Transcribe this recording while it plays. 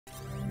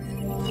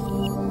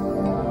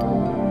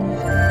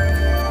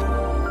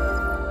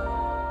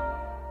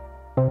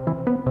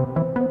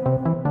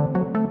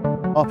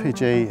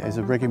RPG is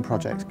a rigging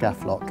project,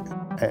 Gaff Lock.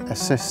 It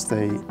assists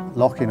the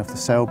locking of the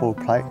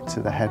sailboard plate to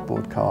the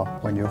headboard car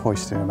when you're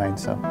hoisting a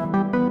mainsail.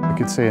 We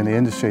could see in the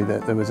industry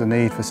that there was a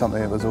need for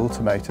something that was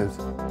automated.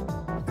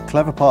 The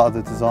clever part of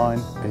the design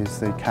is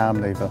the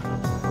cam lever.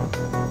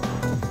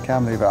 The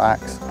cam lever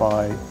acts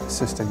by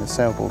assisting the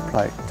sailboard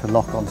plate to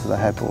lock onto the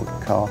headboard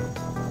car.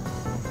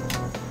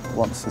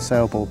 Once the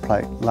sailboard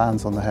plate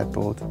lands on the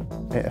headboard,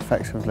 it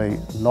effectively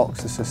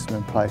locks the system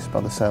in place by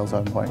the sail's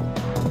own weight.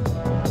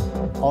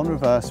 On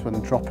reverse, when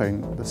dropping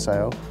the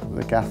sail,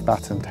 the gaff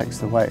batten takes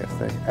the weight of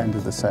the end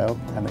of the sail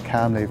and the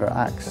cam lever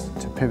acts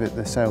to pivot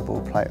the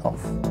sailboard plate off.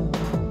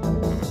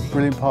 The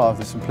brilliant part of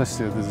the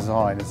simplicity of the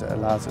design is it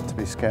allows it to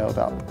be scaled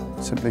up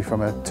simply from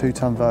a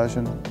 2-ton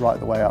version right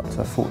the way up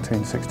to a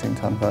 14,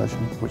 16-ton version,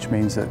 which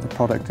means that the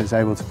product is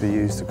able to be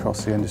used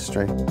across the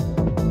industry.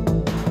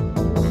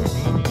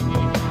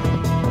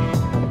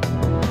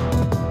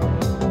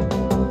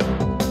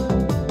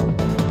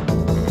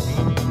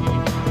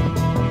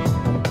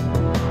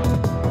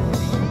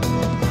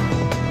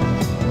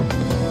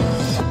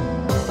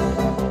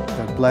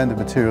 The blend of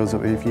materials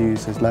that we've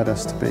used has led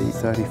us to be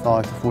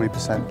 35 to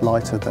 40%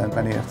 lighter than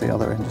many of the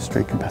other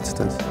industry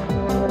competitors.